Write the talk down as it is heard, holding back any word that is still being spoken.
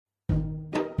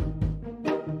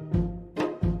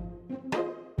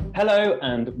Hello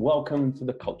and welcome to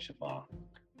the Culture Bar.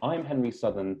 I'm Henry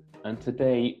Southern, and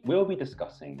today we'll be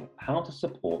discussing how to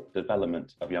support the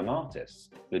development of young artists,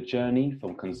 the journey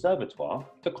from conservatoire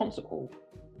to concert hall.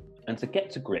 And to get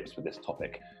to grips with this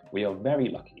topic, we are very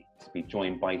lucky to be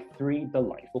joined by three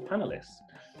delightful panelists.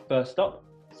 First up,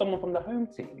 someone from the home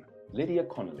team, Lydia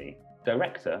Connolly,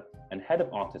 Director and Head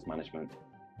of Artist Management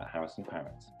at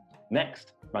HarrisonParrott.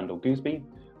 Next, Randall Goosby,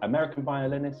 American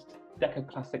violinist, Decca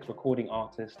Classics recording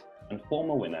artist, and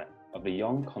former winner of the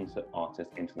Young Concert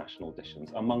Artist International Auditions,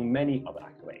 among many other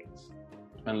accolades.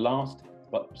 And last,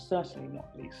 but certainly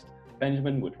not least,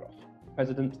 Benjamin Woodroffe,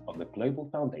 President of the Global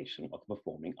Foundation of the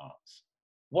Performing Arts.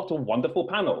 What a wonderful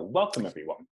panel. Welcome,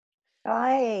 everyone.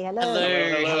 Hi, hello.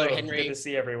 Hello, Henry. Good to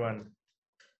see everyone.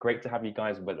 Great to have you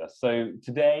guys with us. So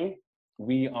today,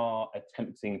 we are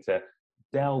attempting to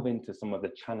delve into some of the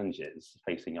challenges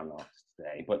facing young artists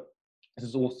today, but this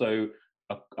is also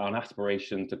an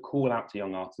aspiration to call out to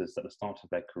young artists at the start of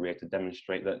their career to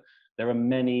demonstrate that there are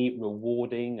many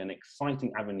rewarding and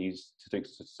exciting avenues to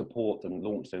support and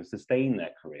launch and sustain their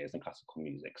careers in classical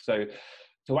music. So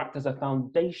to act as a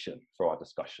foundation for our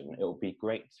discussion, it will be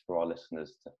great for our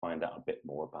listeners to find out a bit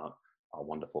more about our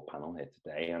wonderful panel here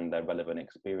today and their relevant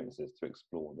experiences to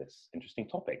explore this interesting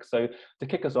topic. So to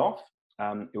kick us off,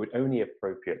 it would only be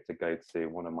appropriate to go to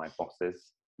one of my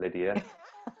bosses, Lydia.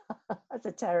 That's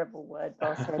a terrible word,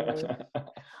 boss.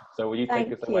 So will you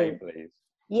take us away, please?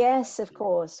 Yes, of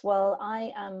course. Well,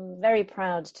 I am very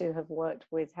proud to have worked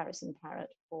with HarrisonParrott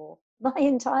for my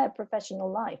entire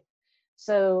professional life.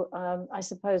 So I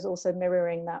suppose also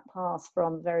mirroring that path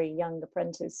from very young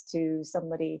apprentice to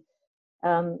somebody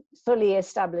fully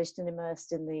established and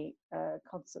immersed in the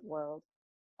concert world.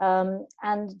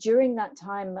 And during that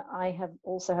time, I have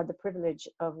also had the privilege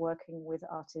of working with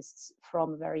artists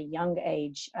from a very young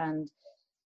age and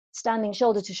standing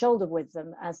shoulder to shoulder with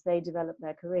them as they develop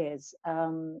their careers.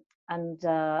 I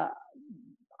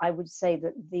would say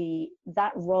that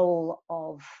that role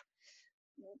of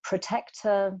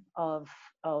protector, of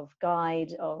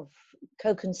guide, of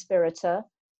co-conspirator,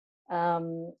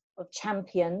 of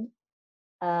champion,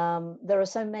 there are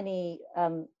so many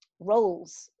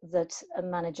roles that a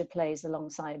manager plays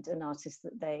alongside an artist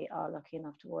that they are lucky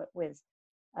enough to work with.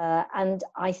 And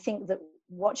I think that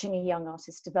watching a young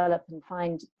artist develop and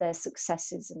find their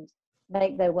successes and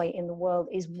make their way in the world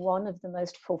is one of the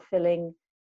most fulfilling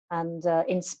and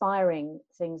inspiring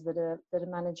things that a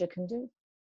manager can do.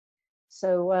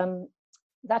 So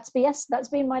that's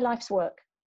been my life's work.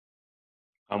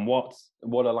 And what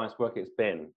a life's work it's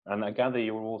been. And I gather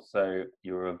you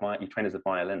trained as a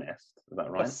violinist, is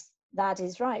that right? Yes, that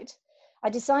is right. I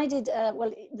decided,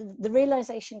 the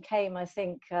realization came, I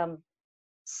think,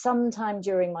 sometime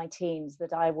during my teens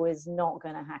that I was not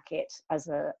going to hack it as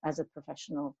a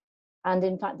professional. And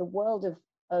in fact, the world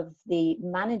of the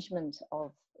management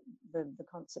of the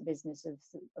concert business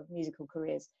of musical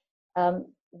careers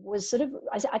was sort of,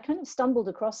 I kind of stumbled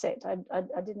across it.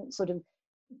 I didn't sort of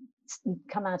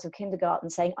come out of kindergarten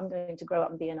saying I'm going to grow up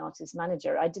and be an artist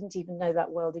manager. I didn't even know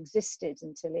that world existed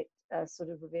until it sort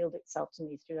of revealed itself to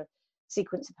me through a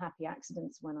sequence of happy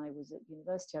accidents when I was at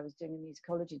university. I was doing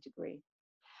a musicology degree.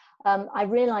 I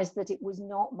realized that it was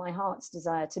not my heart's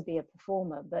desire to be a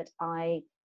performer, but I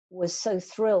was so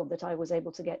thrilled that I was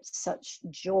able to get such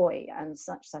joy and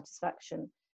such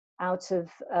satisfaction out of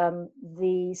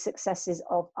the successes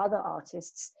of other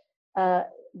artists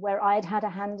where I'd had a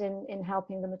hand in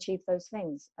helping them achieve those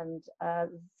things. And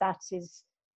that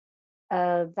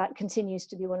continues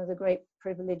to be one of the great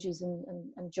privileges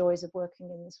and joys of working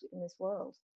in this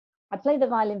world. I play the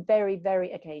violin very,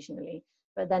 very occasionally,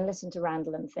 but then listen to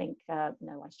Randall and think,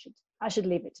 no, I should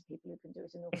leave it to people who can do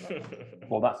it an awful lot.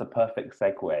 Well, that's a perfect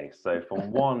segue. So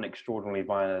from one extraordinary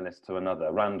violinist to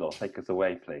another, Randall, take us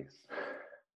away, please.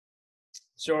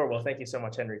 Sure. Well, thank you so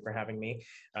much, Henry, for having me.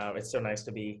 It's so nice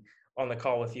to be on the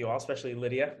call with you all, especially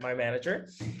Lydia, my manager.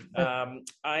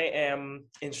 I am,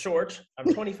 in short,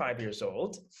 I'm 25 years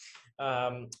old.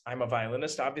 I'm a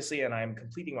violinist, obviously, and I'm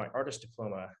completing my artist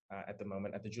diploma at the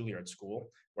moment at the Juilliard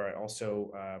School, where I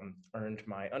also earned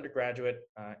my undergraduate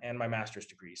and my master's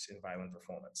degrees in violin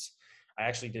performance. I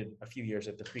actually did a few years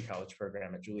at the pre-college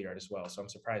program at Juilliard as well, so I'm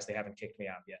surprised they haven't kicked me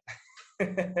out yet.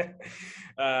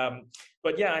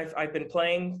 But yeah, I've been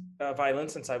playing violin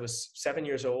since I was 7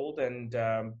 years old, and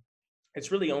it's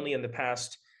really only in the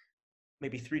past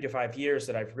maybe 3 to 5 years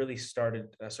that I've really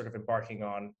started sort of embarking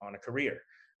on a career,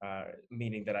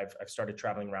 meaning that I've started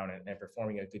traveling around and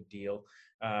performing a good deal.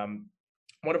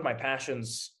 One of my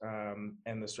passions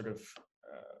and the sort of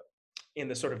in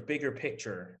the sort of bigger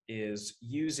picture is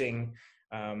using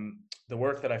the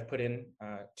work that I've put in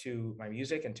to my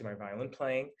music and to my violin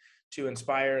playing to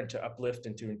inspire and to uplift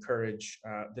and to encourage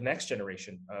the next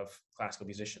generation of classical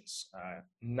musicians,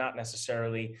 not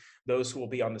necessarily those who will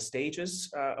be on the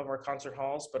stages of our concert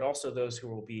halls, but also those who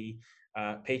will be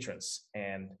patrons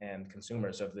and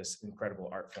consumers of this incredible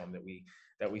art form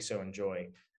that we so enjoy.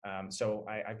 So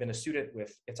I've been a student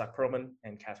with Itzhak Perlman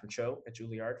and Catherine Cho at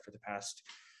Juilliard for the past,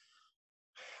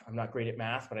 I'm not great at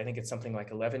math, but I think it's something like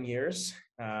 11 years.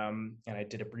 And I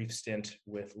did a brief stint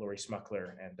with Laurie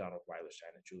Smuckler and Donald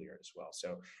Weilerstein at Juilliard as well.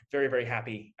 So very, very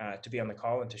happy to be on the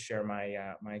call and to share my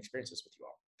experiences with you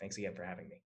all. Thanks again for having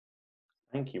me.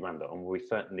 Thank you, Randall. And we'll be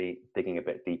certainly digging a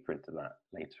bit deeper into that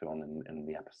later on in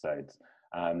the episodes.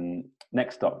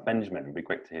 Next up, Benjamin, it'd be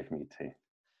great to hear from you too.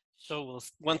 Sure. Well,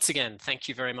 once again, thank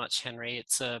you very much, Henry.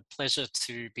 It's a pleasure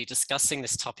to be discussing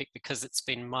this topic because it's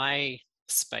been my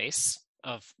space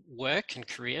of work and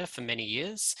career for many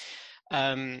years.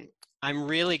 I'm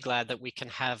really glad that we can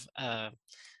have a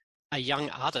young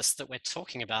artist that we're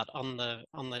talking about on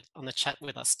the chat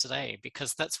with us today,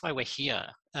 because that's why we're here,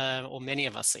 or many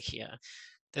of us are here.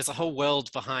 There's a whole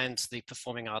world behind the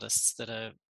performing artists that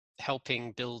are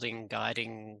helping, building,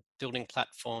 guiding, building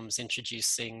platforms,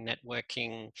 introducing,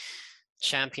 networking,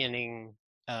 championing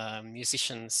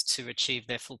musicians to achieve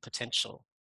their full potential.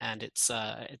 And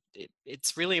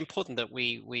it's really important that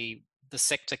the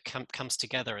sector comes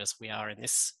together as we are in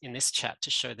this chat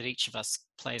to show that each of us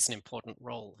plays an important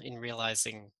role in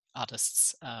realizing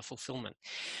artists' fulfillment.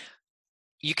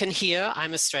 You can hear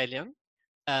I'm Australian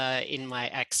in my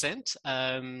accent.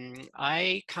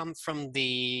 I come from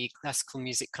the classical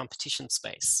music competition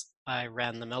space. I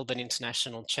ran the Melbourne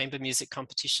International Chamber Music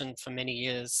Competition for many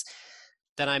years.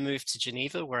 Then I moved to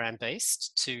Geneva, where I'm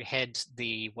based, to head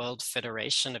the World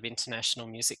Federation of International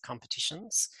Music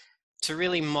Competitions, to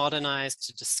really modernize,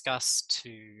 to discuss,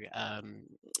 to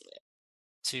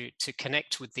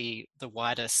connect with the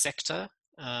wider sector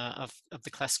of the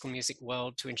classical music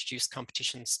world, to introduce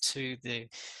competitions to the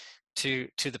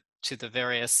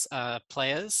various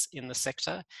players in the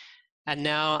sector. And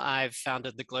now I've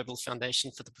founded the Global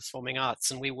Foundation for the Performing Arts,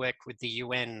 and we work with the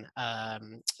UN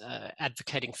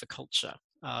advocating for culture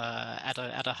at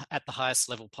the highest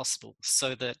level possible,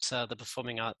 so that the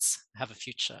performing arts have a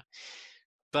future.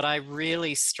 But I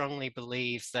really strongly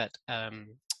believe that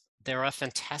there are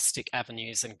fantastic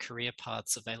avenues and career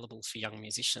paths available for young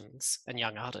musicians and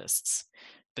young artists,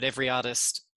 but every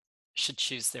artist should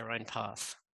choose their own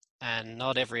path, and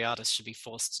not every artist should be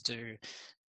forced to do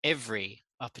every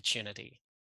opportunity.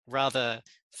 Rather,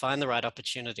 find the right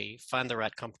opportunity, find the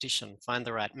right competition, find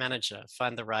the right manager,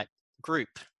 find the right group,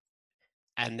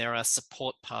 and there are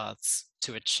support paths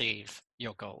to achieve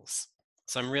your goals.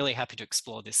 So I'm really happy to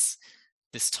explore this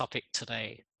topic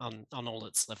today on all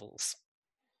its levels.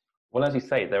 Well, as you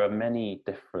say, there are many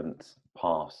different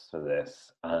paths for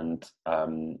this, and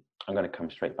I'm going to come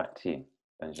straight back to you,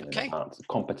 Benjamin, Okay. about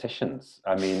competitions.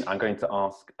 I mean, I'm going to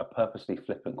ask a purposely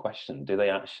flippant question. Do they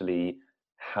actually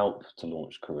help to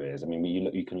launch careers? I mean,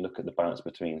 you can look at the balance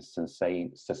between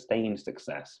sustained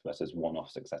success versus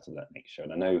one-off success of that nature.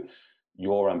 And I know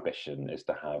your ambition is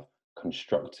to have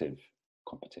constructive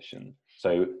competition.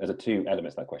 So there's two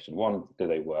elements to that question. One, do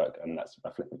they work? And that's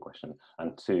a flippant question.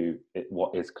 And two,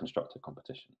 what is constructive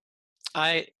competition?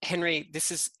 Henry,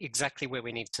 this is exactly where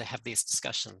we need to have these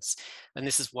discussions. And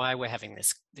this is why we're having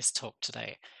this talk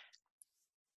today.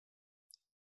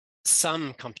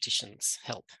 Some competitions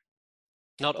help.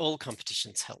 Not all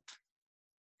competitions help.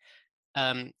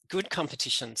 Good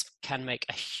competitions can make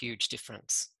a huge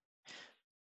difference.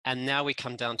 And now we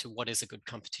come down to what is a good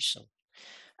competition.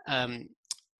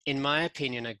 In my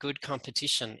opinion, a good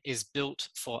competition is built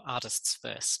for artists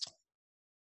first.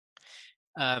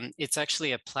 It's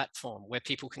actually a platform where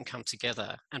people can come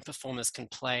together and performers can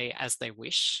play as they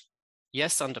wish.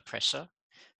 Yes, under pressure,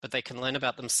 but they can learn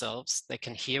about themselves. They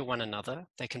can hear one another.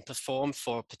 They can perform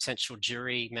for potential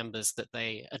jury members that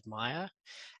they admire.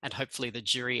 And hopefully the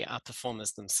jury are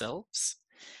performers themselves.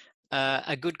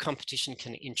 A good competition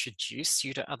can introduce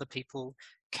you to other people,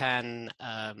 can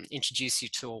introduce you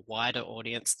to a wider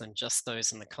audience than just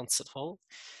those in the concert hall.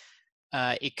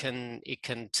 It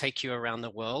can take you around the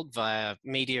world via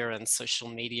media and social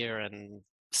media and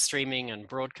streaming and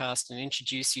broadcast, and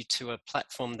introduce you to a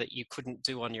platform that you couldn't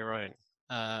do on your own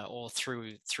or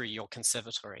through your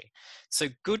conservatory. So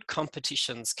good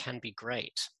competitions can be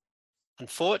great.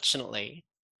 Unfortunately,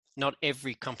 not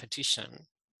every competition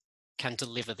can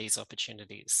deliver these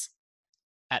opportunities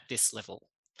at this level.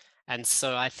 And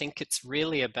so I think it's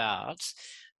really about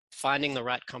finding the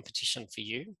right competition for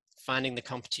you, finding the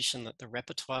competition that the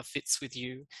repertoire fits with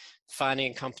you,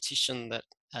 finding a competition that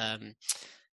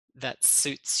that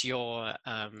suits your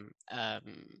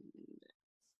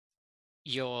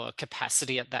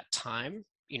capacity at that time,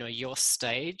 you know, your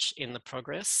stage in the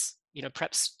progress. You know,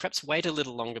 perhaps wait a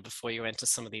little longer before you enter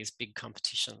some of these big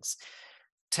competitions.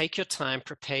 Take your time,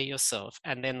 prepare yourself,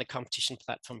 and then the competition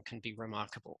platform can be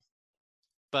remarkable.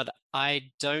 But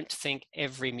I don't think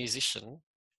every musician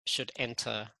should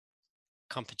enter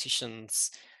competitions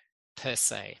per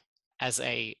se as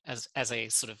a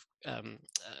sort of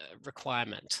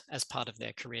requirement as part of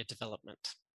their career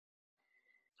development.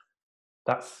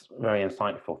 That's very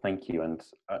insightful, thank you. And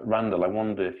Randall, I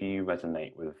wonder if you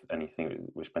resonate with anything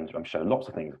which Benjamin, I'm sure lots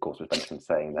of things, of course, with Benjamin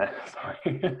saying there,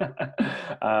 sorry.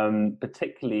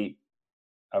 Particularly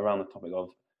around the topic of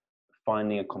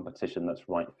finding a competition that's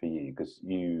right for you, because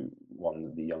you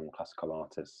won the Young Classical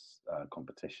Artists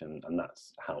competition, and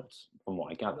that's helped, from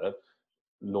what I gather,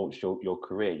 launch your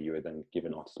career. You were then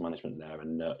given artist management there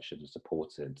and nurtured and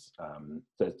supported. From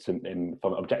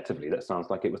objectively, that sounds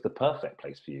like it was the perfect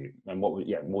place for you. And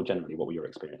more generally, what were your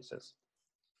experiences?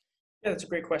 Yeah, that's a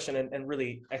great question, and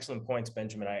really excellent points,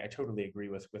 Benjamin. I totally agree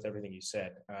with everything you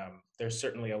said. There's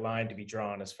certainly a line to be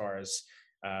drawn as far as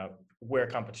where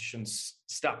competitions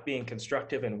stop being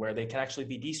constructive and where they can actually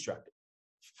be destructive.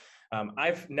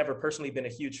 I've never personally been a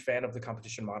huge fan of the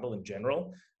competition model in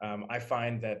general. I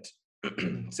find that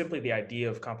simply the idea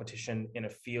of competition in a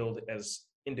field as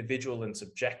individual and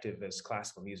subjective as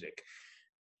classical music,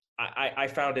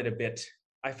 I've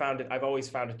always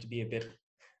found it to be a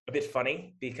bit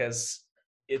funny, because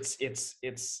it's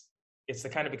the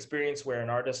kind of experience where an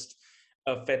artist,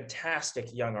 a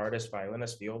fantastic young artist,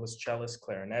 violinist, violist, cellist,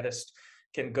 clarinetist,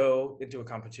 can go into a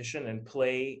competition and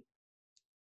play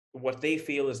what they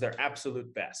feel is their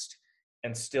absolute best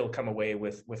and still come away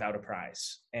without a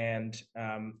prize. And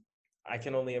I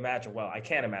can only imagine, well, I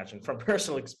can't imagine from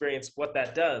personal experience what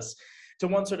that does to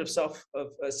one sort of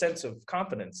a sense of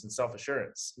confidence and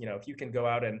self-assurance. You know, if you can go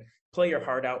out and play your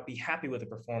heart out, be happy with the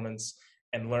performance,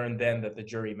 and learn then that the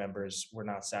jury members were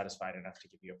not satisfied enough to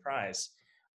give you a prize,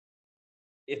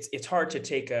 it's hard to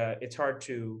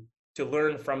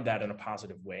learn from that in a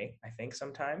positive way, I think,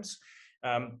 sometimes.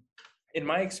 In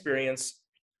my experience,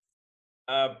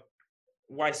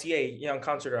 YCA, Young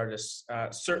Concert Artists,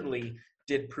 certainly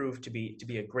did prove to be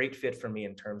a great fit for me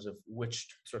in terms of which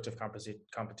sorts of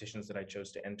competitions that I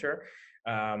chose to enter.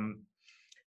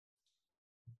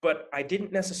 But I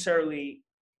didn't necessarily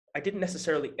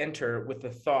enter with the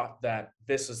thought that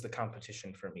this is the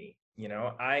competition for me. You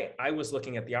know, I was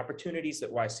looking at the opportunities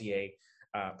that YCA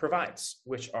provides,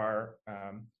 which are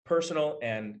personal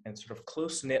and sort of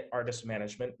close-knit artist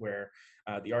management, where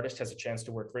the artist has a chance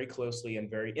to work very closely and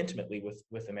very intimately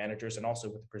with the managers and also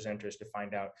with the presenters to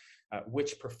find out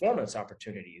which performance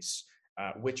opportunities,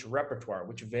 which repertoire,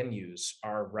 which venues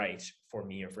are right for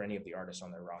me or for any of the artists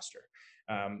on their roster.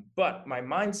 But my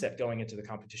mindset going into the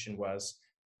competition was,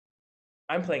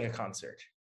 I'm playing a concert.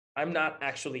 I'm not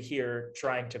actually here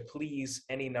trying to please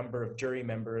any number of jury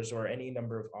members or any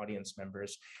number of audience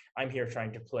members. I'm here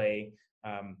trying to play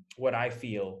what I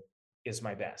feel is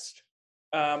my best.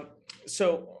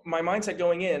 So my mindset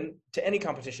going in to any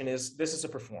competition is, this is a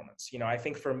performance. You know, I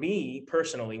think for me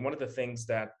personally, one of the things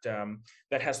that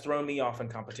that has thrown me off in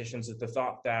competitions is the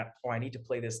thought that, oh, I need to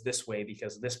play this way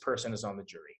because this person is on the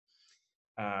jury.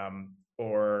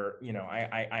 Or, you know,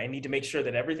 I need to make sure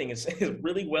that everything is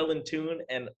really well in tune,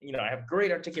 and, you know, I have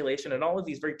great articulation and all of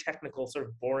these very technical sort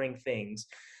of boring things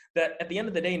that at the end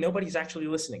of the day, nobody's actually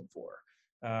listening for.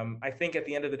 I think at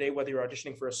the end of the day, whether you're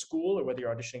auditioning for a school or whether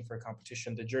you're auditioning for a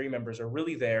competition, the jury members are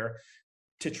really there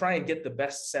to try and get the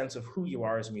best sense of who you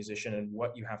are as a musician and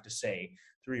what you have to say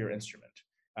through your instrument.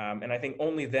 And I think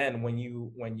only then, when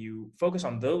you focus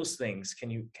on those things, can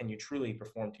you truly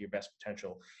perform to your best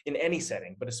potential in any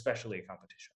setting, but especially a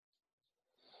competition.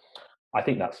 I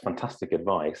think that's fantastic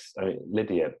advice. I mean,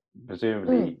 Lydia,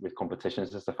 presumably with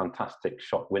competitions, it's a fantastic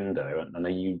shop window. And I know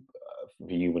you,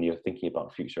 when you're thinking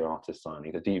about future artist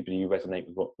signings, do you resonate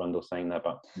with what Randall's saying there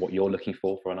about what you're looking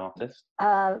for an artist?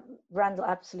 Randall,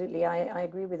 absolutely. I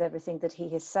agree with everything that he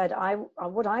has said.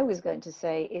 What I was going to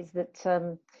say is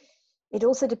that it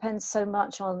also depends so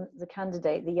much on the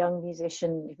candidate, the young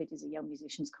musician. If it is a young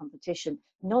musician's competition,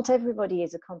 not everybody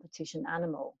is a competition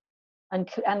animal. And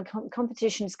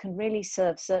competitions can really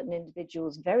serve certain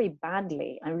individuals very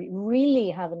badly and really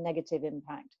have a negative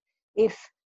impact if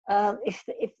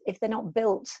they're not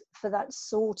built for that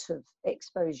sort of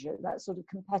exposure, that sort of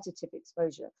competitive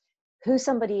exposure. Who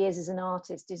somebody is as an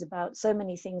artist is about so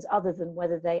many things other than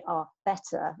whether they are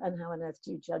better, and how on earth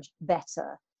do you judge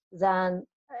better than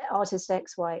artist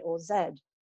X, Y, or Z.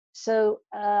 So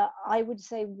I would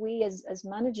say we as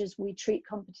managers, we treat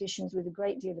competitions with a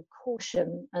great deal of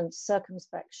caution and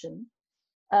circumspection.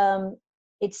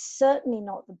 It's certainly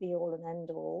not the be all and end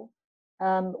all.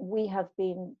 We have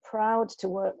been proud to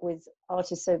work with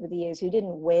artists over the years who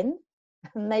didn't win.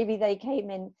 Maybe they came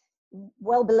in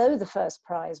well below the first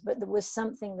prize, but there was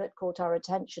something that caught our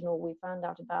attention, or we found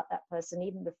out about that person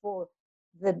even before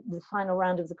the final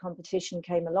round of the competition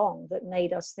came along, that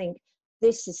made us think,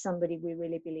 this is somebody we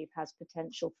really believe has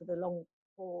potential for the long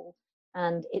haul,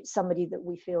 and it's somebody that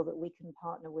we feel that we can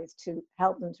partner with to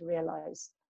help them to realize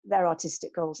their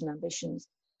artistic goals and ambitions.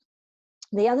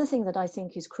 The other thing that I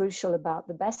think is crucial about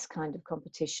the best kind of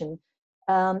competition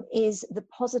is the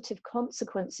positive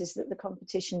consequences that the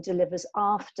competition delivers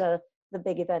after the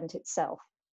big event itself.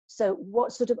 So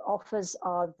what sort of offers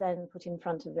are then put in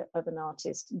front of an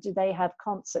artist? Do they have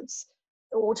concerts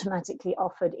automatically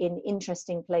offered in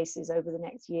interesting places over the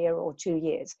next year or 2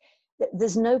 years?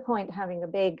 There's no point having a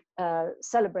big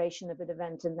celebration of an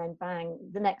event and then bang,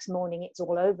 the next morning it's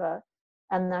all over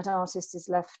and that artist is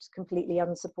left completely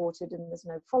unsupported and there's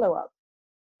no follow-up.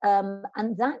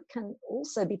 And that can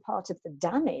also be part of the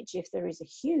damage if there is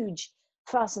a huge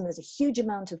fuss and there's a huge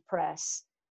amount of press,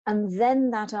 and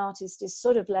then that artist is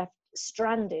sort of left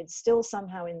stranded, still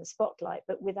somehow in the spotlight,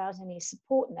 but without any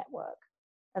support network.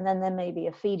 And then there may be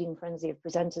a feeding frenzy of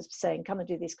presenters saying, come and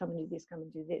do this, come and do this, come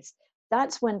and do this.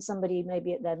 That's when somebody may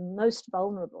be at their most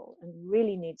vulnerable and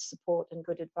really needs support and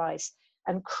good advice.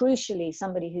 And crucially,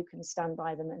 somebody who can stand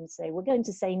by them and say, we're going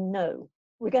to say no.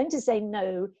 We're going to say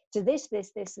no to this,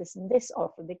 this, this, this, and this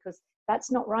offer because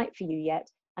that's not right for you yet.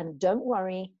 And don't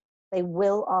worry, they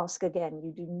will ask again.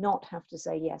 You do not have to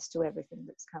say yes to everything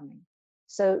that's coming.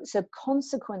 So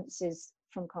consequences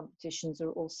from competitions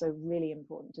are also really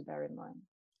important to bear in mind.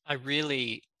 I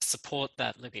really support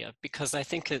that, Lydia, because I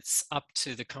think it's up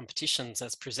to the competitions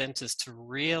as presenters to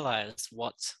realize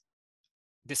what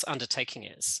this undertaking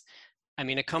is. I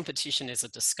mean, a competition is a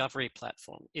discovery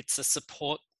platform. It's a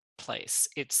support place.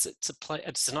 It's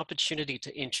an opportunity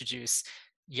to introduce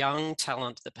young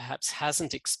talent that perhaps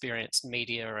hasn't experienced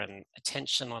media and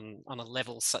attention on a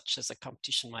level such as a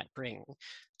competition might bring,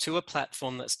 to a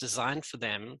platform that's designed for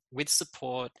them, with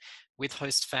support, with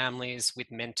host families,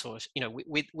 with mentors,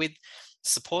 with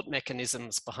support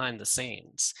mechanisms behind the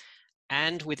scenes,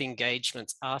 and with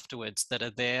engagements afterwards that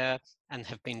are there and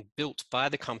have been built by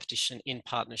the competition in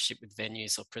partnership with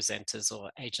venues or presenters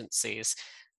or agencies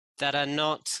that are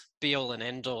not be all and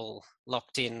end all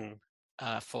locked in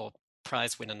for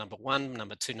prize winner number 1,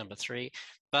 number 2, number 3,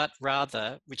 but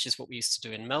rather, which is what we used to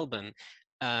do in Melbourne,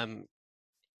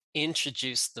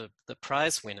 introduce the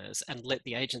prize winners and let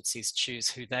the agencies choose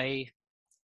who they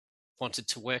wanted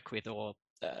to work with or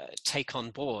take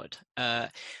on board. I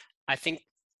think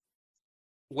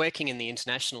working in the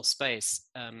international space,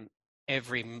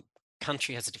 every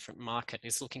country has a different market,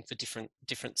 is looking for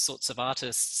different sorts of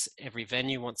artists. Every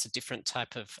venue wants a different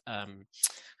type of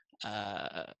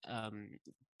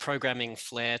programming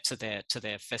flair to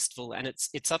their festival, and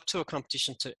it's up to a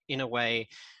competition to, in a way,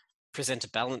 present a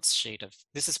balance sheet of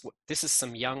this is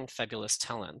some young fabulous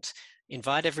talent.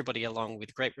 Invite everybody along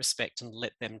with great respect and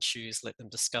let them choose, let them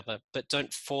discover, but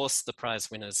don't force the prize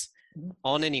winners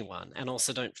on anyone, and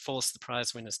also don't force the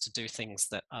prize winners to do things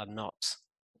that are not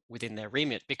within their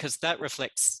remit, because that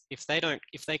reflects, if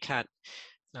they can't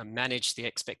manage the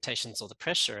expectations or the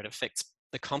pressure, it affects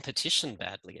the competition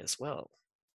badly as well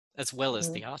as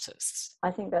the artists.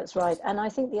 I think that's right. And I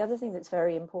think the other thing that's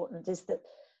very important is that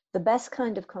the best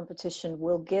kind of competition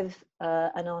will give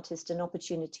an artist an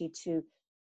opportunity to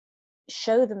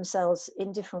show themselves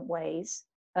in different ways,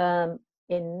 in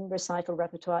recital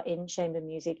repertoire, in chamber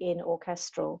music, in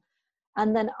orchestral.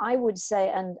 And then I would say,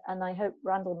 and I hope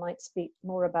Randall might speak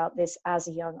more about this as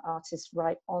a young artist,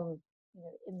 right on,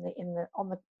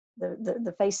 on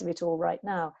the face of it all right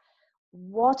now,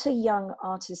 what a young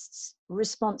artist's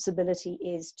responsibility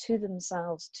is to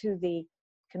themselves, to the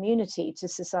community, to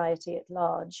society at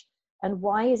large, and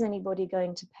why is anybody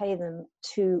going to pay them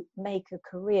to make a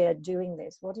career doing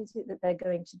this? What is it that they're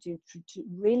going to do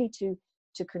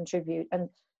to contribute? And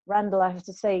Randall, I have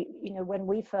to say, when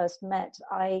we first met,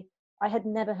 I had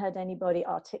never heard anybody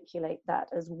articulate that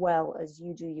as well as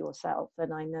you do yourself,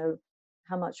 and I know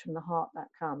how much from the heart that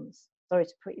comes. Sorry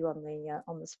to put you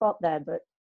on the spot there, but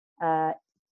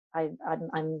I'm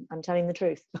telling the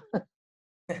truth.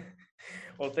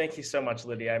 Well, thank you so much,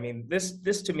 Lydia. I mean,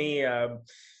 this to me,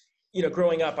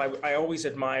 growing up, I always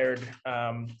admired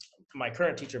my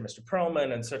current teacher, Mr.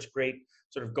 Perlman, and such great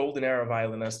sort of golden era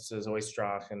violinists as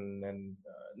Oistrakh and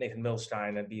Nathan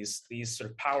Milstein, and these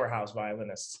sort of powerhouse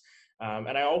violinists.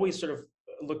 And I always sort of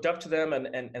looked up to them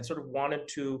and sort of wanted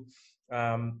to,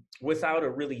 without a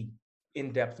really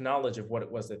in-depth knowledge of what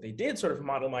it was that they did, sort of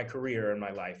model my career and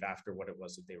my life after what it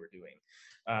was that they were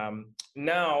doing.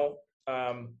 Now,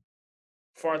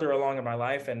 farther along in my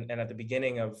life and at the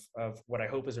beginning of what I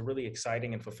hope is a really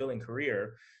exciting and fulfilling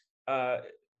career,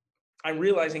 I'm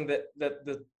realizing that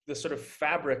the sort of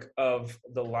fabric of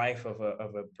the life of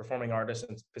a performing artist,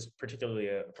 and particularly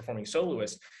a performing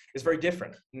soloist, is very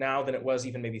different now than it was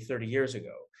even maybe 30 years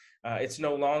ago. It's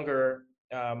no longer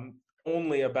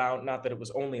only about, not that it was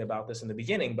only about this in the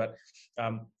beginning, but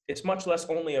it's much less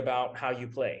only about how you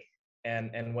play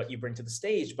and what you bring to the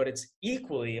stage, but it's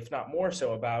equally, if not more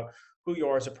so, about who you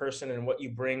are as a person and what you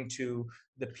bring to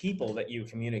the people that you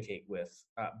communicate with,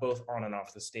 both on and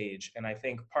off the stage. And I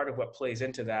think part of what plays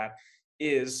into that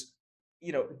is,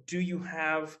 do you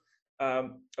have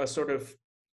a sort of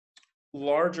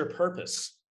larger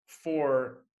purpose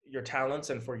for your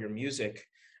talents and for your music,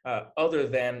 other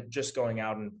than just going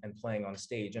out and playing on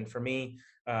stage? And for me,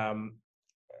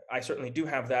 I certainly do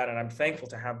have that, and I'm thankful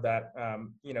to have that,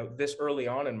 this early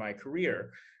on in my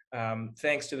career,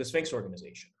 thanks to the Sphinx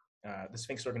organization. The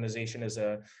Sphinx organization is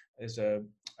a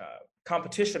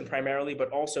competition primarily, but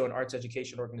also an arts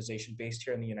education organization based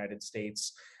here in the United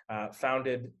States,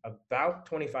 founded about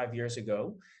 25 years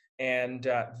ago. And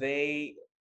they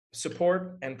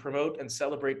support and promote and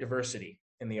celebrate diversity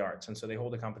in the arts. And so they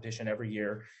hold a competition every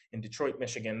year in Detroit,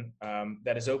 Michigan,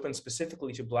 that is open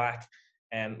specifically to Black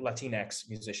and Latinx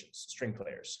musicians, string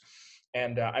players.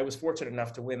 And I was fortunate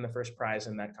enough to win the first prize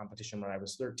in that competition when I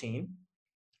was 13.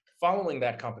 Following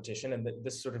that competition, and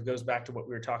this sort of goes back to what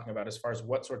we were talking about as far as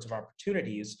what sorts of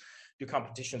opportunities do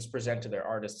competitions present to their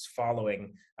artists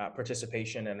following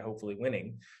participation and hopefully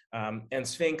winning. And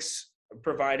Sphinx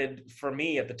provided for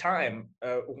me at the time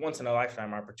a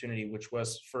once-in-a-lifetime opportunity, which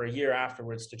was for a year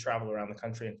afterwards to travel around the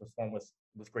country and perform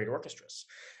with great orchestras,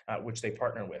 which they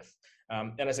partner with.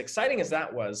 And as exciting as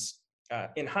that was,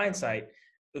 in hindsight,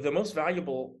 the most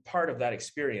valuable part of that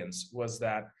experience was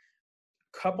that,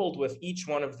 coupled with each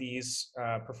one of these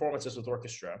performances with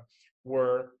orchestra,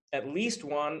 were at least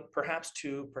one, perhaps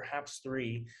two, perhaps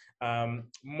three,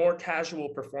 more casual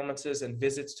performances and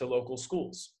visits to local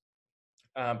schools,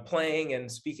 playing and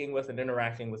speaking with and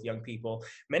interacting with young people,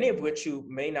 many of which who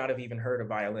may not have even heard a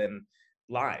violin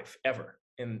live ever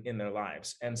in their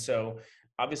lives. And so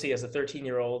obviously as a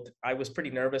 13-year-old, I was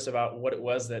pretty nervous about what it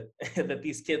was that, that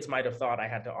these kids might have thought I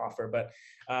had to offer. But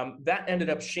that ended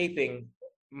up shaping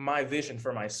my vision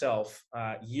for myself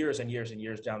years and years and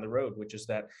years down the road, which is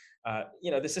that,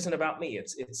 this isn't about me.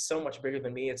 It's so much bigger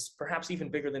than me. It's perhaps even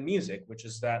bigger than music, which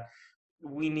is that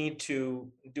we need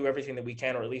to do everything that we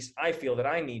can, or at least I feel that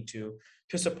I need to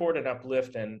support and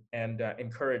uplift and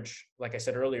encourage, like I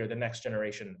said earlier, the next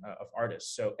generation of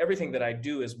artists. So everything that I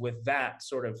do is with that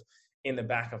sort of in the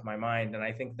back of my mind. And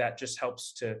I think that just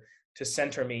helps to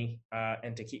center me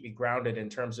and to keep me grounded in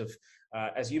terms of,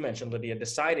 as you mentioned, Lydia,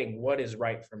 deciding what is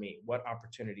right for me, what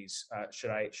opportunities should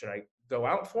I go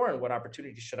out for, and what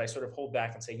opportunities should I sort of hold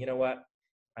back and say, you know what,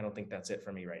 I don't think that's it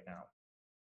for me right now.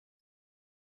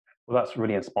 Well, that's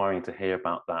really inspiring to hear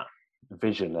about that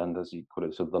vision, and as you put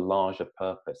it, so the larger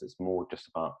purpose. It's more just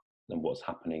about than what's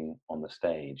happening on the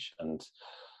stage. And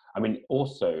I mean,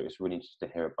 also, it's really interesting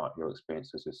to hear about your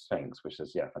experiences with Sphinx, which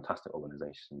is, a fantastic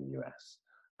organization in the US.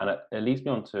 And it leads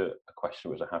me on to a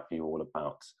question which I have for you all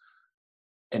about,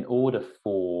 in order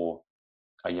for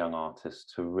a young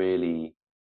artist to really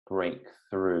break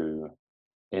through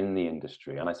in the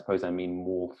industry, and I suppose I mean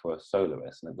more for a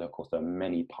soloist, and of course there are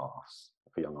many paths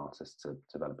for young artists to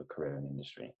develop a career in the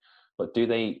industry, but do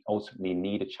they ultimately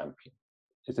need a champion?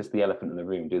 Is this the elephant in the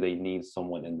room? Do they need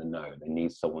someone in the know? They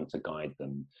need someone to guide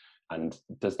them? And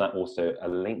does that also a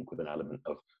link with an element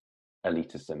of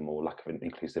elitism or lack of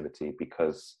inclusivity,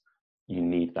 because you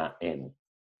need that in?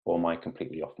 Or am I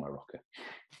completely off my rocker?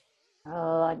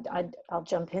 I'll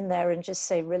jump in there and just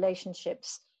say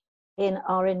relationships in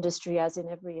our industry, as in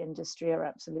every industry, are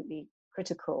absolutely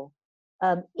critical.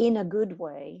 In a good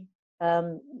way,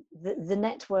 the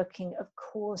networking, of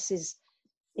course, is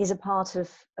a part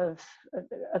of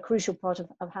a crucial part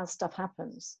of how stuff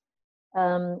happens.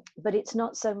 But it's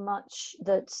not so much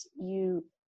that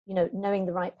knowing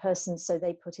the right person, so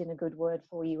they put in a good word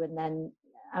for you, and then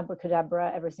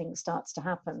abracadabra, everything starts to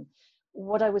happen.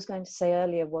 What I was going to say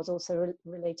earlier was also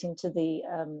relating to the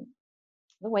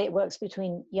way it works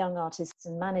between young artists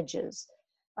and managers.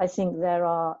 I think there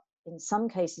are, in some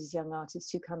cases, young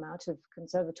artists who come out of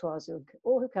conservatoires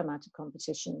or who come out of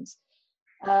competitions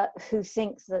who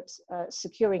think that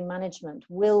securing management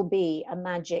will be a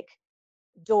magic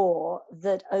door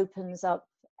that opens up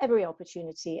every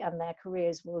opportunity, and their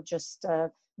careers will just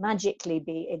magically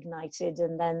be ignited,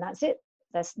 and then that's it.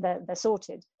 They're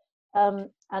sorted. And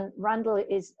Randall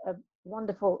is a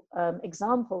wonderful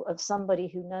example of somebody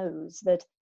who knows that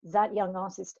that young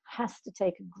artist has to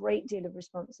take a great deal of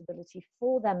responsibility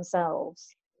for themselves,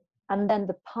 and then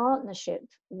the partnership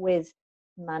with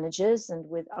managers and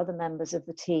with other members of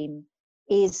the team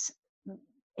is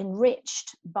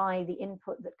enriched by the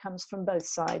input that comes from both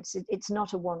sides. It's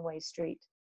not a one-way street.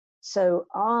 So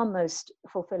our most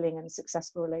fulfilling and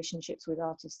successful relationships with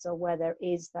artists are where there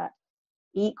is that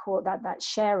equal, that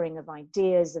sharing of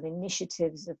ideas, of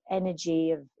initiatives, of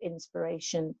energy, of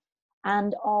inspiration,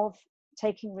 and of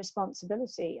taking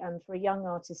responsibility. And for a young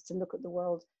artist to look at the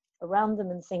world around them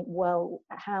and think, well,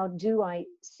 how do I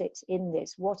sit in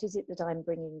this? What is it that I'm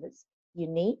bringing that's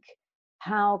unique?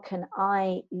 How can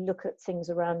I look at things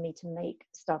around me to make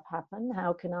stuff happen?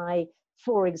 How can I,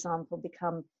 for example,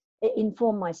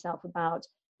 inform myself about,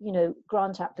 you know,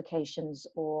 grant applications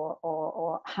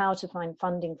or how to find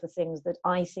funding for things that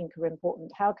I think are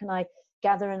important? How can I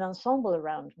gather an ensemble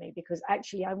around me? Because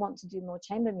actually I want to do more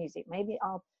chamber music. Maybe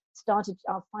I'll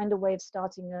find a way of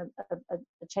starting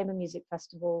a chamber music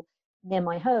festival near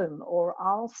my home, or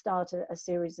I'll start a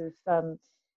series of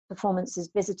performances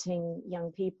visiting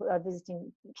young people,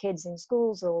 visiting kids in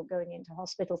schools or going into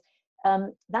hospitals.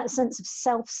 That sense of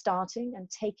self-starting and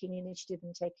taking initiative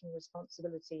and taking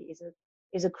responsibility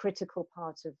is a critical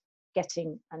part of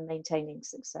getting and maintaining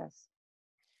success.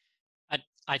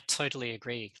 I totally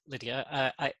agree,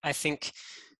 Lydia. I think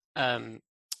a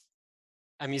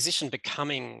musician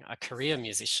becoming a career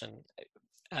musician,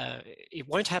 it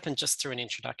won't happen just through an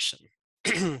introduction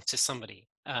to somebody.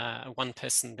 One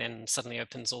person then suddenly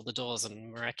opens all the doors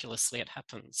and miraculously it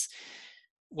happens.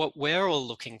 What we're all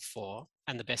looking for,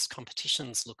 and the best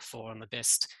competitions look for, and the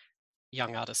best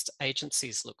young artist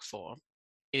agencies look for,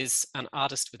 is an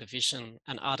artist with a vision,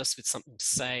 an artist with something to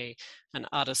say, an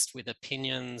artist with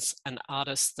opinions, an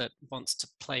artist that wants to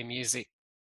play music,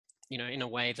 you know, in a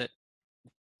way that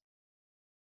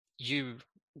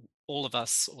all of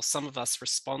us, or some of us,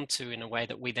 respond to in a way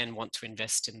that we then want to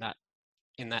invest in that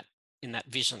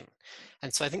vision.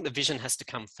 And so I think the vision has to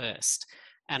come first.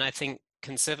 And I think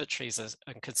conservatories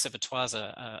and conservatoires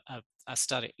are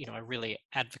really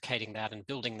advocating that and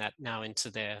building that now into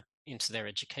their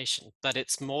education. But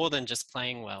it's more than just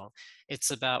playing well. It's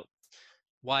about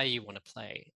why you want to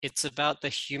play. It's about the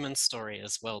human story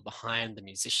as well behind the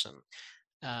musician.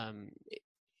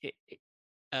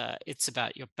 It's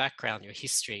about your background, your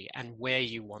history, and where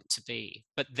you want to be.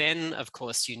 But then, of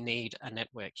course, you need a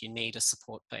network, you need a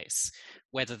support base,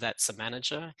 whether that's a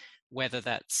manager, whether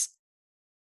that's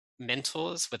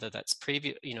mentors, whether that's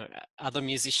other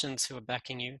musicians who are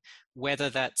backing you, whether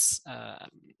that's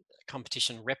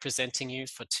competition representing you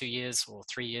for 2 years or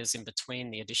 3 years in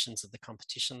between the editions of the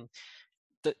competition.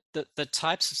 The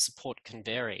types of support can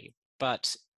vary,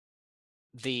 but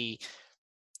the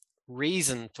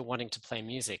reason for wanting to play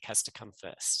music has to come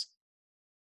first.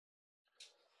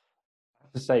 I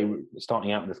have to say,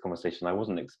 starting out with this conversation, I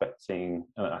wasn't expecting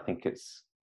to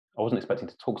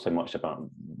talk so much about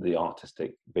the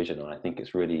artistic vision, and I think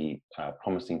it's really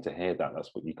promising to hear that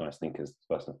that's what you guys think is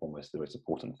first and foremost the most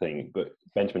important thing. But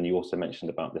Benjamin, you also mentioned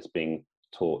about this being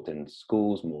taught in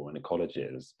schools more and in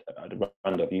colleges.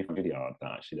 Randall, have you found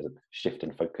that actually there's a shift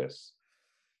in focus?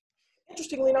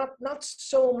 Interestingly, not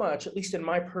so much, at least in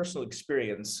my personal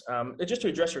experience. Just to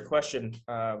address your question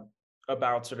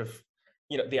about sort of,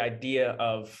 you know, the idea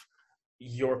of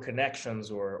your connections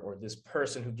or this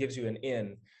person who gives you an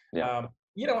in. Yeah.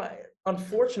 You know,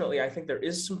 unfortunately, I think there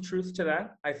is some truth to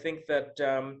that. I think that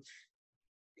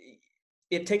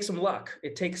it takes some luck.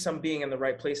 It takes some being in the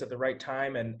right place at the right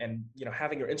time, and you know,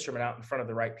 having your instrument out in front of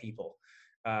the right people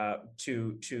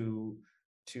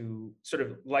to sort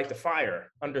of light the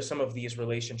fire under some of these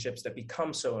relationships that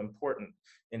become so important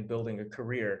in building a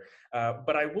career.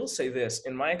 But I will say this,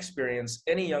 in my experience,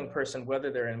 any young person, whether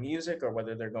they're in music or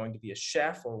whether they're going to be a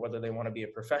chef or whether they want to be a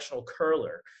professional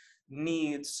curler,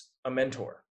 needs a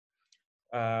mentor.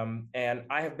 And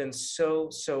I have been so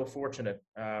fortunate,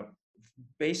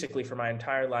 basically for my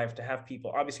entire life, to have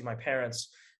people. Obviously, my parents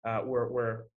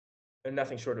were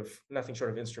nothing short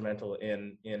of instrumental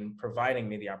in providing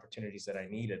me the opportunities that I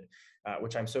needed,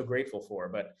 which I'm so grateful for.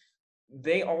 But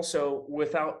they also,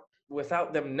 without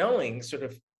them knowing, sort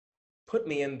of put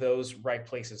me in those right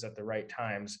places at the right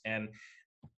times. And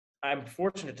I'm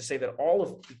fortunate to say that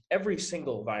every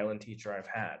single violin teacher I've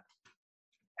had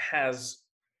has,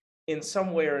 in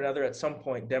some way or another, at some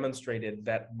point demonstrated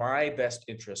that my best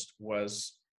interest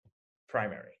was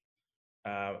primary.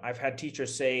 I've had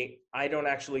teachers say, I don't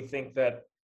actually think that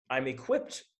I'm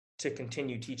equipped to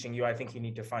continue teaching you. I think you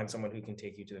need to find someone who can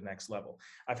take you to the next level.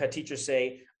 I've had teachers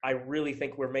say, I really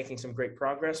think we're making some great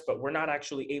progress, but we're not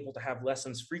actually able to have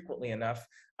lessons frequently enough.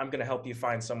 I'm going to help you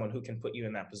find someone who can put you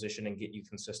in that position and get you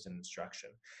consistent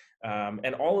instruction.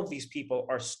 And all of these people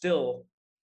are still,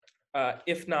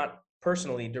 if not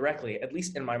personally, directly, at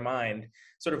least in my mind,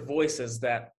 sort of voices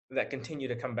that continue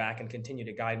to come back and continue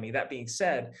to guide me. That being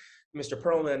said, Mr.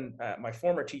 Perlman, my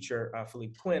former teacher,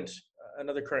 Philippe Quint,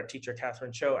 another current teacher,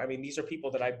 Catherine Cho, I mean, these are people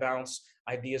that I bounce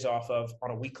ideas off of on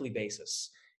a weekly basis.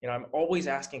 You know, I'm always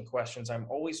asking questions. I'm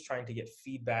always trying to get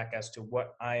feedback as to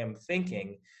what I am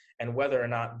thinking and whether or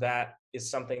not that is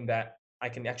something that I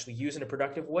can actually use in a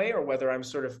productive way, or whether I'm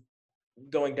sort of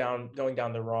going down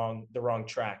the wrong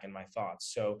track in my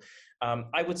thoughts. So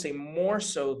I would say more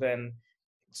so than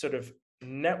sort of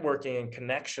networking and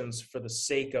connections for the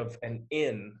sake of an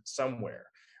in somewhere,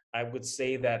 I would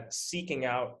say that seeking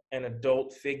out an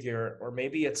adult figure, or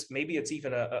maybe it's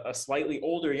even a slightly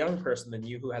older young person than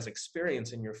you who has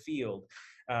experience in your field,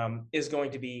 is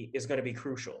going to be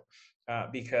crucial.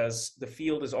 Because the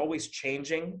field is always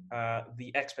changing.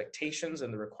 The expectations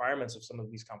and the requirements of some of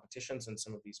these competitions and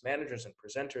some of these managers and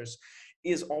presenters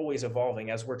is always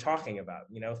evolving, as we're talking about.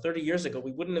 You know, 30 years ago,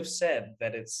 we wouldn't have said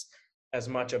that it's as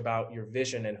much about your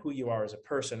vision and who you are as a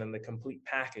person and the complete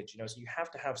package. You know, so you have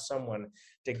to have someone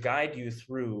to guide you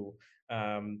through,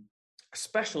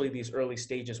 especially these early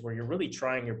stages where you're really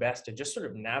trying your best to just sort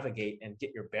of navigate and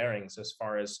get your bearings as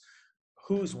far as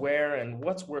who's where and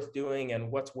what's worth doing and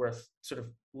what's worth sort of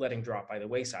letting drop by the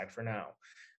wayside for now.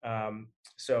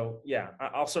 So yeah,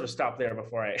 I'll sort of stop there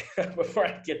before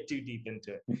I get too deep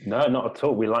into it. No, not at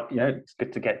all. We like, you know, it's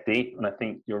good to get deep, and I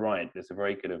think you're right. There's a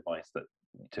very good advice that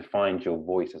to find your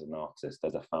voice as an artist,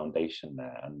 there's a foundation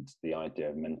there, and the idea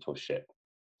of mentorship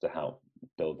to help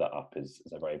build that up is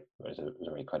a very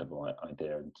credible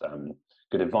idea, and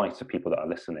good advice for people that are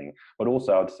listening. But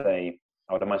also,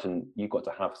 I would imagine you've got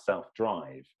to have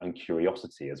self-drive and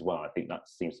curiosity as well. I think that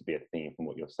seems to be a theme from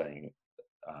what you're saying.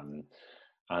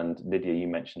 And Lydia, you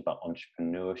mentioned about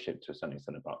entrepreneurship to a certain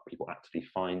extent, about people actually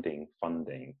finding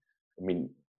funding. I mean,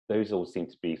 those all seem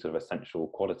to be sort of essential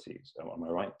qualities. Am I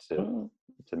right to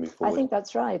move forward? I think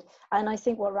that's right. And I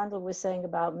think what Randall was saying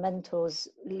about mentors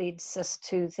leads us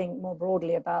to think more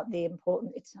broadly about the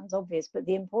importance, it sounds obvious, but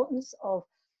the importance of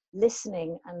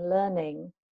listening and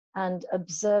learning and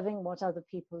observing what other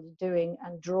people are doing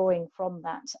and drawing from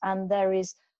that. And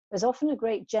there's often a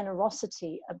great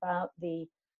generosity about the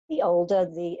older,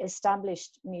 the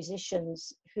established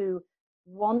musicians who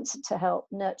want to help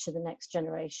nurture the next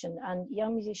generation, and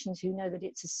young musicians who know that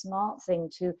it's a smart thing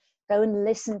to go and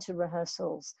listen to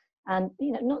rehearsals, and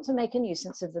not to make a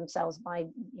nuisance of themselves by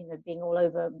being all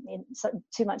over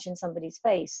too much in somebody's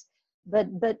face, but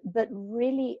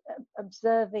really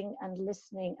observing and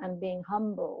listening and being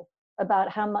humble about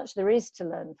how much there is to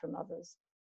learn from others.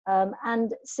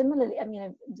 And similarly,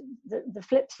 the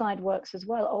flip side works as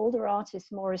well. Older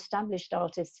artists, more established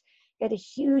artists, get a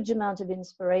huge amount of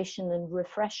inspiration and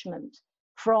refreshment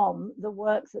from the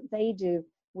work that they do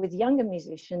with younger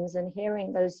musicians and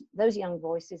hearing those young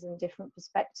voices and different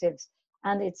perspectives.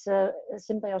 And it's a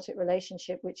symbiotic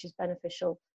relationship which is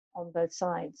beneficial on both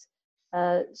sides.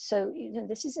 So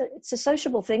it's a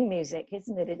sociable thing, music,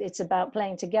 isn't it? It's about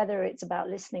playing together. It's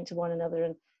about listening to one another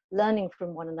and learning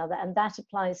from one another, and that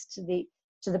applies to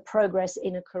the progress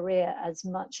in a career as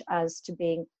much as to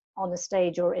being on a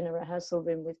stage or in a rehearsal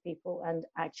room with people and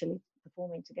actually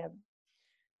performing together.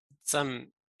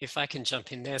 If I can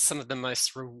jump in there, some of the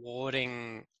most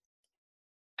rewarding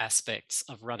aspects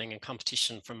of running a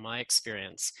competition from my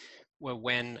experience were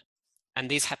when, and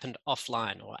these happened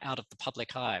offline or out of the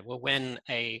public eye, were when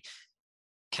a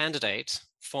candidate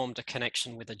formed a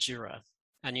connection with a juror,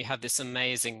 and you have this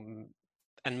amazing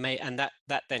and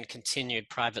that then continued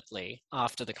privately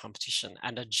after the competition,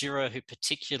 and a juror who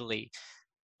particularly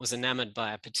was enamored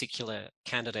by a particular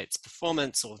candidate's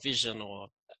performance or vision or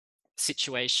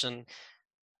situation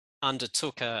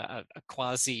undertook a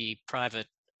quasi-private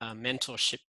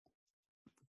mentorship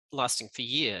lasting for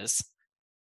years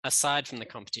aside from the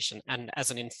competition and as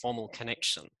an informal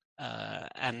connection,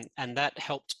 and that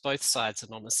helped both sides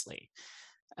enormously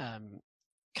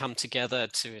come together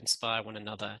to inspire one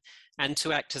another and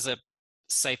to act as a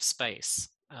safe space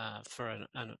for a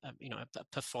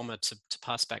performer to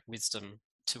pass back wisdom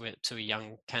to a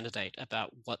young candidate about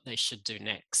what they should do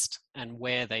next and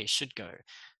where they should go,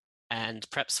 and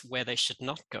perhaps where they should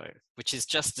not go, which is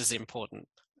just as important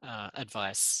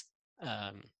advice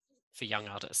for young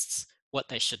artists, what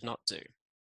they should not do.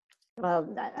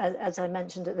 Well, as I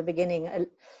mentioned at the beginning,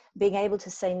 being able to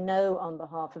say no on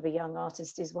behalf of a young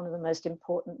artist is one of the most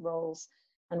important roles.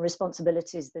 and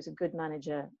responsibilities that a good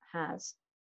manager has,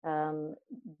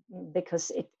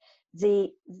 because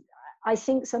I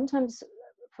think sometimes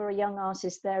for a young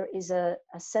artist there is a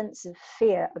sense of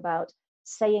fear about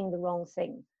saying the wrong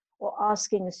thing, or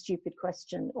asking a stupid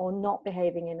question, or not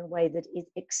behaving in a way that is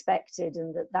expected,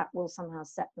 and that will somehow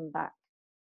set them back.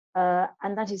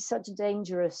 And that is such a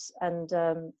dangerous and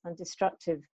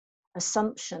destructive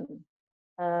assumption.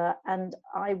 And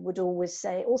I would always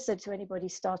say also to anybody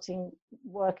starting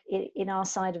work in our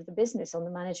side of the business, on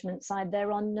the management side,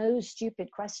 there are no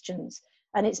stupid questions.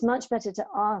 And it's much better to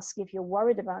ask if you're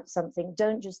worried about something.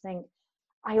 Don't just think,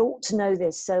 I ought to know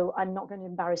this, so I'm not going to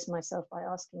embarrass myself by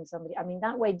asking somebody. I mean,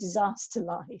 that way disaster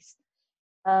lies.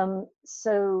 Those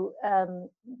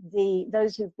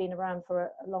who've been around for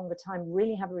a longer time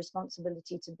really have a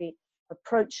responsibility to be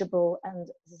approachable and,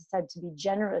 as I said, to be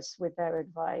generous with their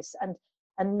advice, and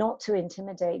not to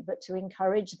intimidate, but to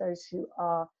encourage those who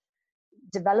are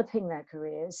developing their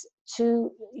careers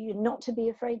to not to be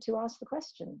afraid to ask the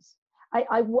questions.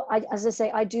 As I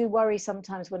say, I do worry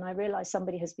sometimes when I realize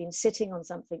somebody has been sitting on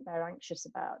something they're anxious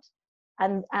about,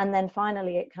 and then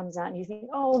finally it comes out and you think,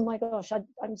 oh my gosh,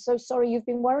 I'm so sorry you've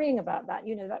been worrying about that.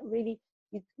 You know, that really,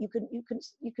 you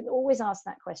can always ask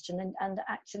that question, and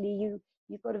actually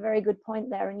you've got a very good point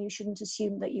there, and you shouldn't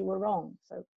assume that you were wrong.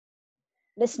 So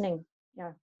listening.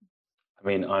 Yeah. I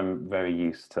mean, I'm very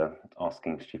used to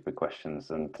asking stupid questions,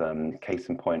 and case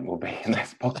in point will be in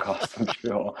this podcast, I'm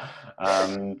sure.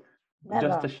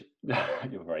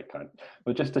 You're very kind.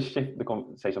 But just to shift the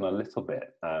conversation a little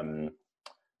bit,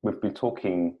 we've been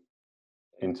talking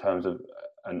in terms of,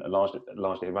 and largely,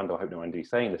 Randall, I hope no one is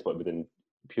saying this, but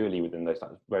purely within those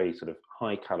very sort of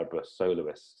high caliber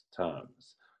soloist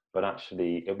terms. But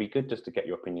actually, it'll be good just to get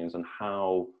your opinions on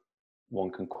how one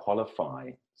can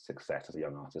qualify success as a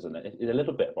young artist, and a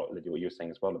little bit about, Lydia, what you were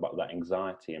saying as well about that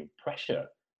anxiety and pressure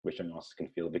which young artists can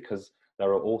feel, because there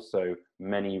are also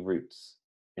many routes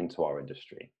into our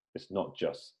industry. It's not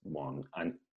just one,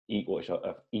 and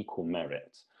of equal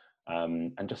merit.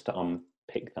 And just to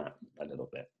unpick that a little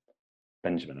bit,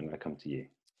 Benjamin, I'm going to come to you.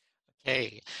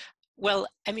 Okay. Well,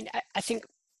 I mean, I think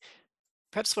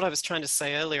perhaps what I was trying to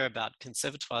say earlier about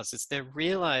conservatoires is they're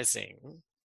realizing,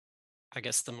 I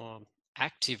guess, the more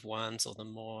active ones, or the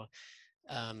more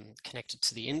connected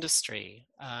to the industry,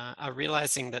 are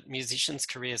realizing that musicians'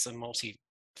 careers are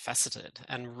multifaceted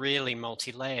and really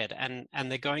multi-layered, and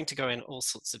they're going to go in all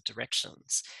sorts of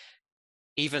directions.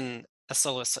 Even a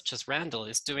soloist such as Randall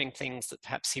is doing things that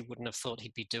perhaps he wouldn't have thought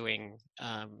he'd be doing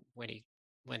when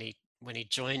he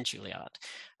joined Juilliard.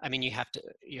 I mean, you have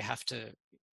to.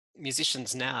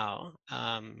 Musicians now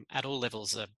at all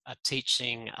levels are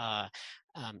teaching,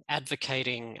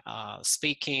 advocating,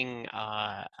 speaking,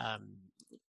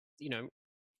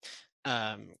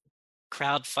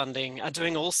 crowdfunding, are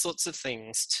doing all sorts of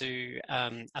things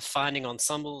are finding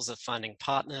ensembles, are finding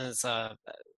partners,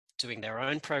 doing their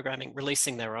own programming,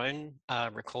 releasing their own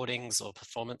recordings or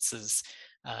performances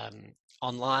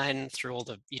online through all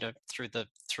the, through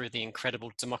the incredible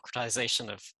democratization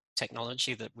of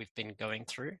technology that we've been going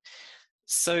through.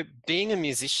 So being a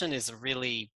musician is a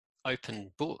really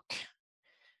open book,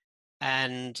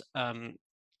 and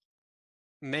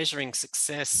measuring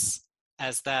success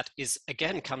as that is,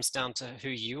 again, comes down to who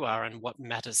you are and what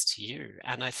matters to you.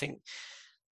 And I think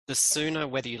the sooner,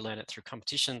 whether you learn it through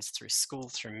competitions, through school,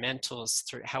 through mentors,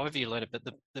 through however you learn it, but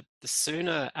the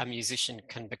sooner a musician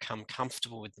can become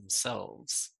comfortable with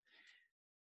themselves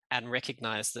and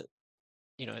recognize that,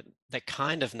 they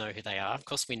kind of know who they are. Of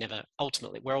course,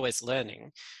 we're always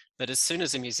learning, but as soon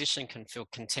as a musician can feel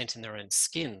content in their own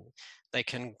skin, they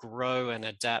can grow and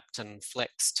adapt and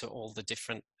flex to all the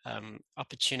different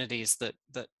opportunities that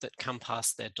come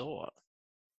past their door.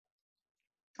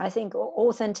 I think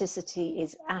authenticity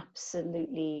is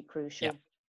absolutely crucial.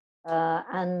 Yeah.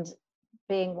 And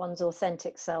being one's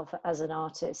authentic self as an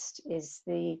artist is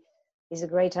the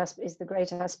great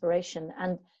aspiration.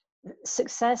 And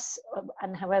success,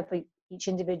 and however each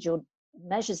individual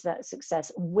measures that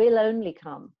success, will only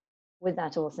come with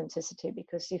that authenticity,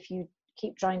 because if you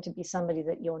keep trying to be somebody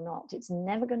that you're not, it's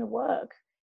never going to work,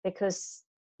 because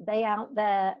they out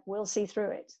there will see through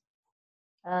it.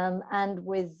 And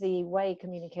with the way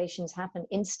communications happen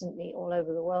instantly all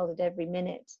over the world at every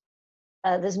minute,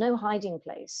 there's no hiding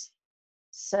place.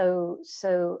 So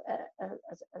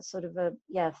a sort of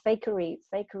fakery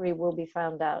will be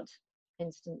found out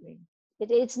instantly.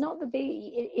 It's not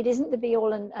it isn't the be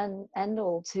all and end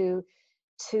all to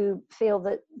feel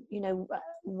that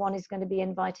one is going to be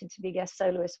invited to be guest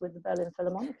soloist with the Berlin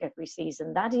Philharmonic every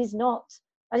season. That is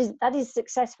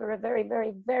success for a very,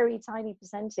 very, very tiny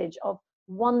percentage of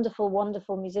wonderful,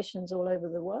 wonderful musicians all over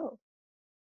the world.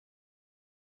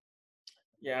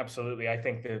 Yeah, absolutely. I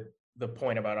think that the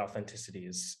point about authenticity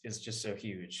is just so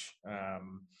huge.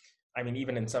 I mean,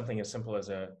 even in something as simple as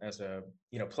a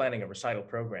planning a recital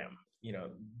program,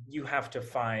 you have to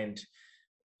find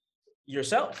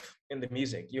yourself in the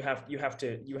music. You have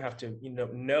to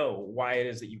know why it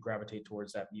is that you gravitate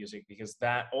towards that music, because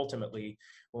that ultimately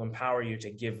will empower you to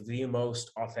give the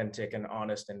most authentic and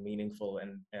honest and meaningful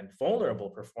and vulnerable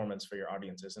performance for your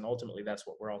audiences. And ultimately that's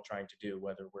what we're all trying to do,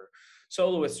 whether we're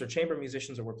soloists or chamber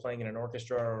musicians, or we're playing in an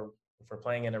orchestra, or if we're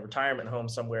playing in a retirement home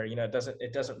somewhere.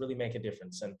 It doesn't really make a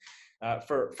difference. And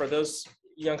for those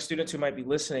young students who might be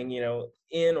listening,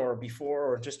 in or before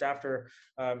or just after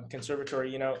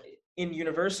conservatory, in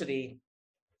university,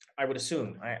 I would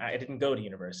assume, I didn't go to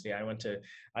university. I went to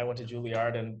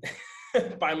Juilliard, and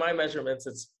by my measurements,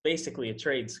 it's basically a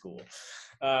trade school.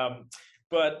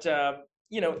 But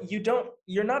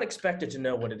you're not expected to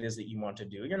know what it is that you want to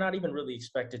do. You're not even really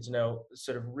expected to know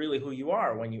sort of really who you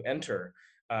are when you enter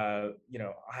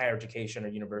higher education or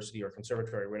university or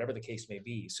conservatory, whatever the case may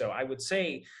be. So I would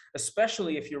say,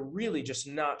 especially if you're really just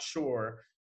not sure,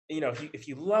 if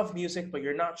you love music, but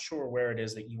you're not sure where it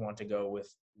is that you want to go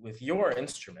with your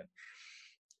instrument,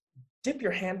 dip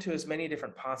your hand to as many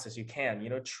different pots as you can.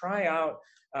 Try out,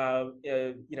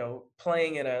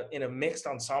 playing in a mixed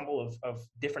ensemble of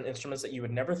different instruments that you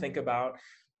would never think about.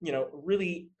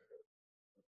 Really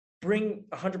bring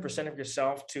 100% of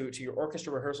yourself to your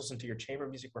orchestra rehearsals and to your chamber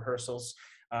music rehearsals.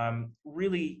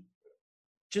 Really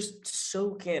just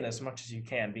soak in as much as you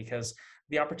can, because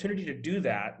the opportunity to do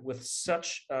that with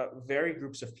such varied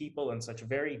groups of people and such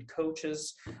varied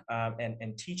coaches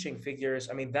and teaching figures,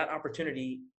 I mean, that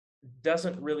opportunity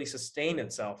doesn't really sustain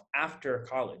itself after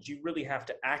college. You really have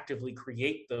to actively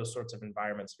create those sorts of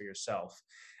environments for yourself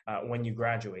when you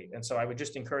graduate. And so I would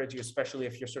just encourage you, especially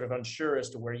if you're sort of unsure as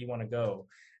to where you want to go,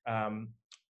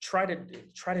 try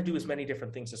to do as many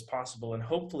different things as possible, and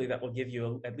hopefully that will give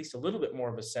you at least a little bit more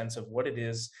of a sense of what it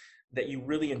is that you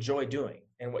really enjoy doing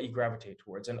and what you gravitate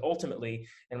towards. And ultimately,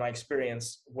 in my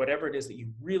experience, whatever it is that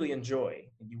you really enjoy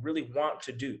and you really want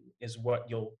to do is what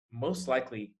you'll most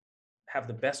likely have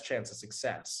the best chance of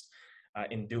success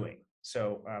in doing.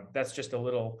 So that's just a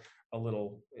little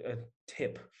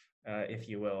tip, if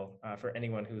you will, for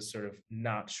anyone who's sort of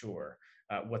not sure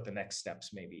what the next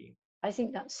steps may be. I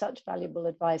think that's such valuable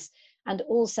advice. And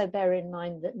also bear in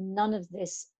mind that none of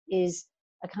this is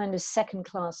a kind of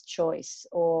second-class choice,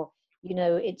 or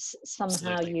it's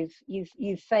somehow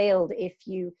you've failed if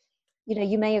you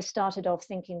may have started off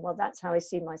thinking, well, that's how I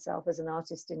see myself as an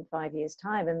artist in 5 years'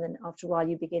 time, and then after a while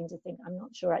you begin to think, I'm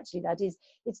not sure actually that is.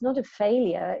 It's not a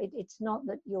failure. It's not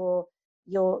that you're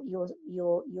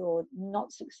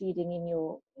not succeeding in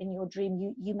your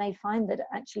dream. You may find that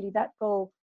actually that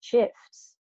goal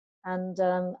shifts. And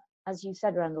as you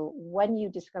said, Randall, when you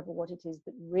discover what it is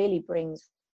that really brings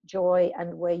joy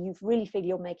and where you really feel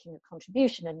you're making a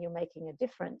contribution and you're making a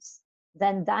difference,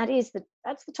 then that's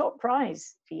the top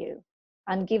prize for you.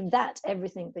 And give that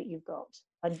everything that you've got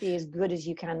and be as good as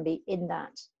you can be in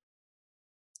that.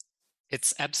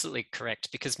 It's absolutely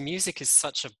correct, because music is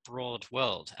such a broad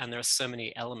world, and there are so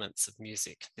many elements of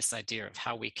music. This idea of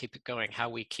how we keep it going, how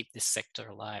we keep this sector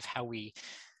alive, how we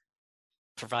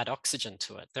provide oxygen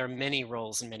to it. There are many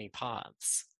roles and many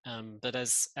paths. But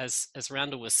as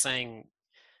Randall was saying,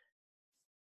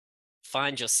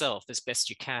 find yourself as best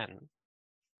you can,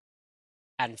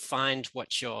 and find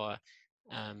what your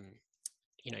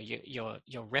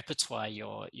repertoire,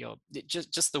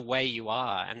 just the way you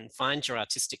are, and find your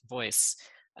artistic voice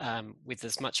with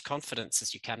as much confidence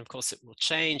as you can. Of course, it will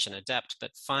change and adapt,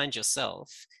 but find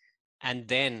yourself and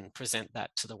then present that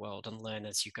to the world and learn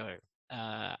as you go.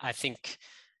 I think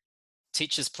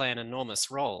teachers play an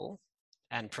enormous role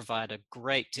and provide a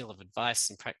great deal of advice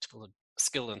and practical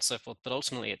skill and so forth, but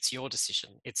ultimately it's your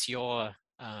decision. It's your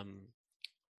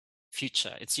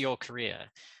future. It's your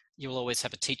career. You'll always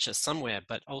have a teacher somewhere,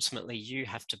 but ultimately you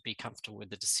have to be comfortable with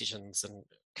the decisions and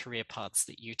career paths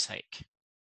that you take.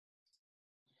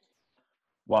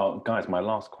 Well, guys, my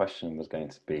last question was going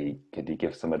to be, could you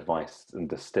give some advice and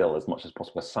distill as much as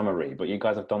possible a summary? But you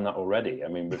guys have done that already. I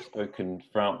mean, we've spoken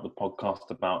throughout the podcast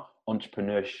about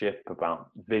entrepreneurship, about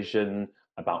vision,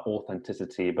 about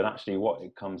authenticity, but actually what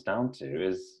it comes down to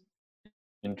is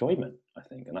enjoyment, I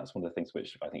think. And that's one of the things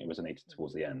which I think resonated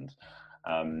towards the end.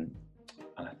 And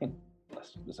I think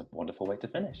that's a wonderful way to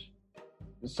finish.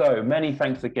 So many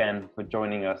thanks again for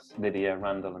joining us, Lydia,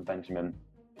 Randall and Benjamin.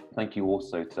 Thank you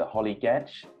also to Holly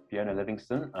Gedge, Fiona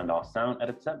Livingston, and our sound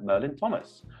editor, Merlin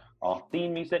Thomas. Our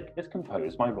theme music is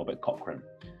composed by Robert Cochran.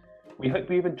 We hope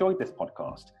you've enjoyed this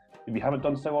podcast. If you haven't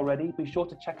done so already, be sure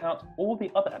to check out all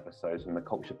the other episodes from the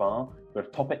Culture Bar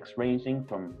with topics ranging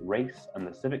from race and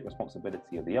the civic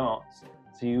responsibility of the arts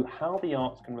to how the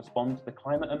arts can respond to the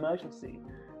climate emergency.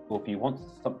 Or if you want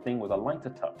something with a lighter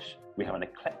touch, we have an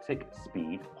eclectic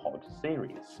speed pod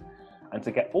series. And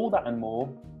to get all that and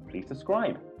more, please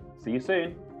subscribe. See you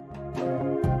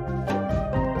soon.